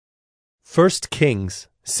1 Kings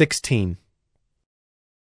 16.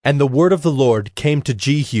 And the word of the Lord came to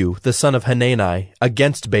Jehu the son of Hanani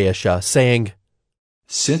against Baasha, saying,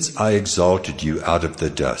 Since I exalted you out of the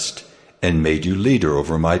dust, and made you leader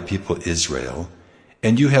over my people Israel,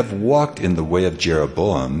 and you have walked in the way of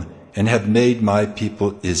Jeroboam, and have made my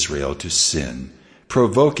people Israel to sin,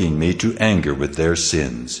 provoking me to anger with their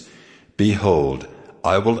sins, behold,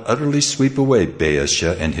 I will utterly sweep away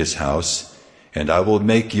Baasha and his house, and I will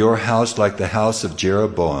make your house like the house of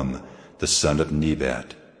Jeroboam, the son of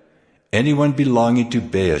Nebat. Anyone belonging to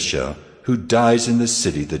Baasha who dies in the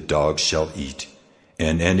city the dogs shall eat,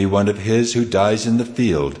 and any one of his who dies in the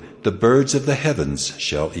field the birds of the heavens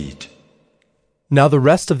shall eat. Now the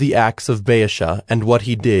rest of the acts of Baasha, and what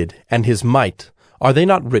he did, and his might, are they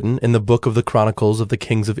not written in the book of the Chronicles of the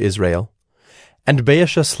kings of Israel? And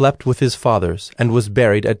Baasha slept with his fathers, and was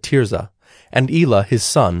buried at Tirzah, and Elah his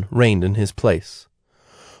son reigned in his place.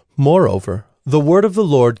 Moreover, the word of the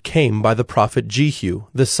Lord came by the prophet Jehu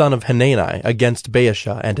the son of Hanani against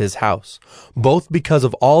Baasha and his house, both because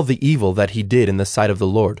of all the evil that he did in the sight of the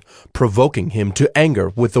Lord, provoking him to anger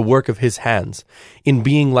with the work of his hands, in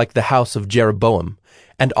being like the house of Jeroboam,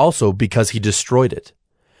 and also because he destroyed it.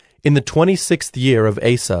 In the 26th year of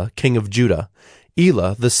Asa king of Judah,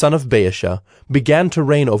 Elah the son of Baasha began to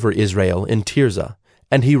reign over Israel in Tirzah,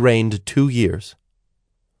 and he reigned 2 years.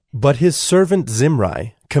 But his servant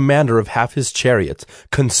Zimri, commander of half his chariots,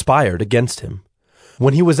 conspired against him.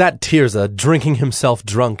 When he was at Tirzah, drinking himself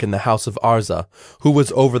drunk in the house of Arza, who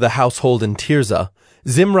was over the household in Tirzah,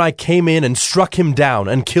 Zimri came in and struck him down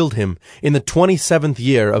and killed him in the 27th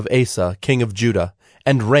year of Asa king of Judah,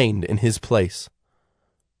 and reigned in his place.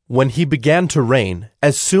 When he began to reign,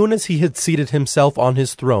 as soon as he had seated himself on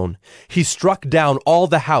his throne, he struck down all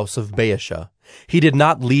the house of Baasha. He did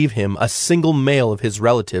not leave him a single male of his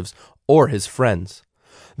relatives or his friends.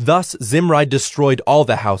 Thus Zimri destroyed all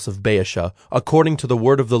the house of Baasha, according to the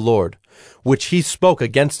word of the Lord, which he spoke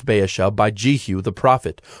against Baasha by Jehu the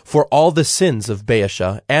prophet, for all the sins of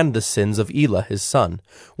Baasha and the sins of Elah his son,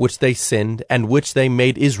 which they sinned and which they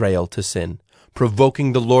made Israel to sin,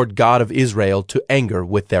 provoking the Lord God of Israel to anger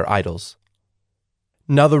with their idols.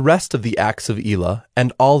 Now the rest of the acts of Elah,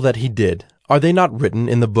 and all that he did, are they not written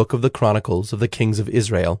in the book of the Chronicles of the kings of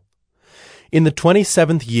Israel? In the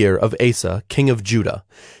 27th year of Asa king of Judah,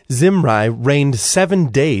 Zimri reigned 7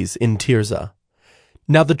 days in Tirzah.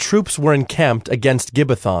 Now the troops were encamped against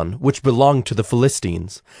Gibbethon, which belonged to the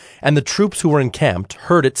Philistines, and the troops who were encamped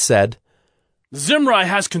heard it said, Zimri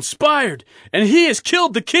has conspired, and he has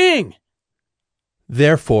killed the king.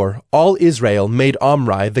 Therefore all Israel made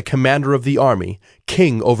Omri the commander of the army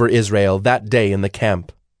king over Israel that day in the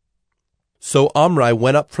camp. So Omri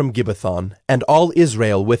went up from Gibbethon, and all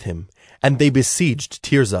Israel with him, and they besieged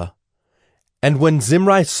Tirzah. And when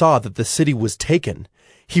Zimri saw that the city was taken,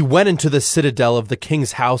 he went into the citadel of the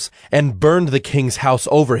king's house, and burned the king's house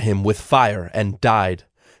over him with fire, and died,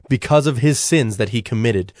 because of his sins that he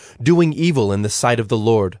committed, doing evil in the sight of the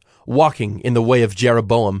Lord, walking in the way of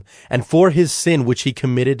Jeroboam, and for his sin which he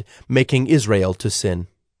committed, making Israel to sin.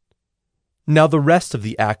 Now the rest of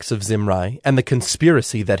the acts of Zimri, and the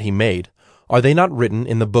conspiracy that he made, are they not written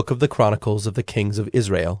in the book of the Chronicles of the kings of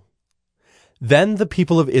Israel? Then the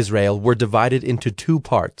people of Israel were divided into 2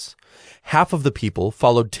 parts. Half of the people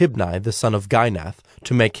followed Tibni the son of Ginath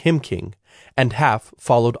to make him king, and half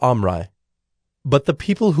followed Omri. But the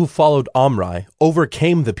people who followed Omri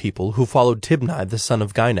overcame the people who followed Tibni the son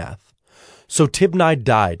of Ginath. So Tibni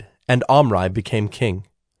died, and Omri became king.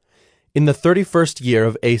 In the 31st year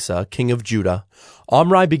of Asa king of Judah,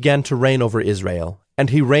 Omri began to reign over Israel, and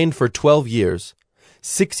he reigned for 12 years.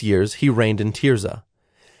 6 years he reigned in Tirzah.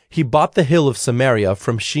 He bought the hill of Samaria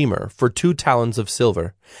from Shemer for 2 talents of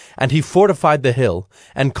silver, and he fortified the hill,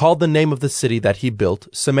 and called the name of the city that he built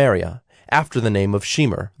Samaria, after the name of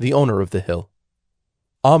Shemer, the owner of the hill.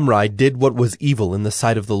 Omri did what was evil in the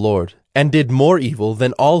sight of the Lord, and did more evil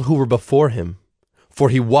than all who were before him. For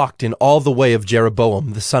he walked in all the way of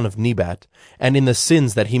Jeroboam the son of Nebat, and in the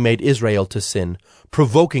sins that he made Israel to sin,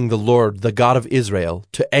 provoking the Lord, the God of Israel,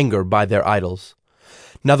 to anger by their idols.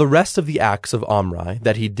 Now the rest of the acts of Omri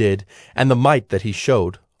that he did, and the might that he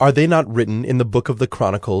showed, are they not written in the book of the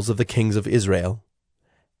Chronicles of the kings of Israel?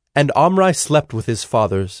 And Omri slept with his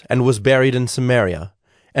fathers, and was buried in Samaria,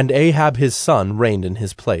 and Ahab his son reigned in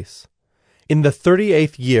his place. In the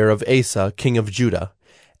 38th year of Asa king of Judah,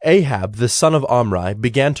 Ahab the son of Omri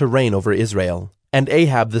began to reign over Israel, and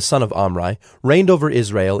Ahab the son of Omri reigned over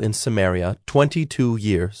Israel in Samaria 22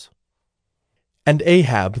 years. And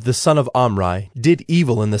Ahab the son of Omri did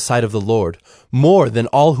evil in the sight of the Lord, more than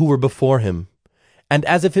all who were before him. And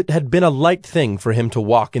as if it had been a light thing for him to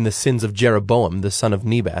walk in the sins of Jeroboam the son of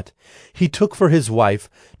Nebat, he took for his wife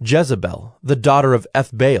Jezebel, the daughter of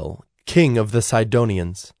Ethbaal, king of the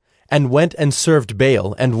Sidonians, and went and served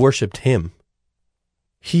Baal and worshipped him.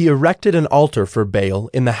 He erected an altar for Baal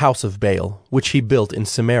in the house of Baal, which he built in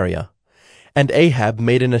Samaria. And Ahab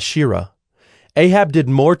made an Asherah. Ahab did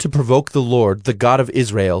more to provoke the Lord, the God of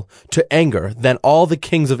Israel, to anger than all the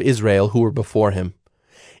kings of Israel who were before him.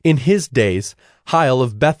 In his days, Hiel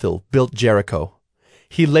of Bethel built Jericho.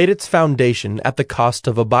 He laid its foundation at the cost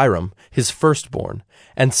of Abiram, his firstborn,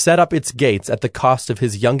 and set up its gates at the cost of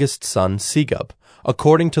his youngest son Segub,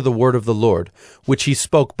 according to the word of the Lord, which he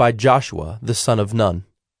spoke by Joshua the son of Nun.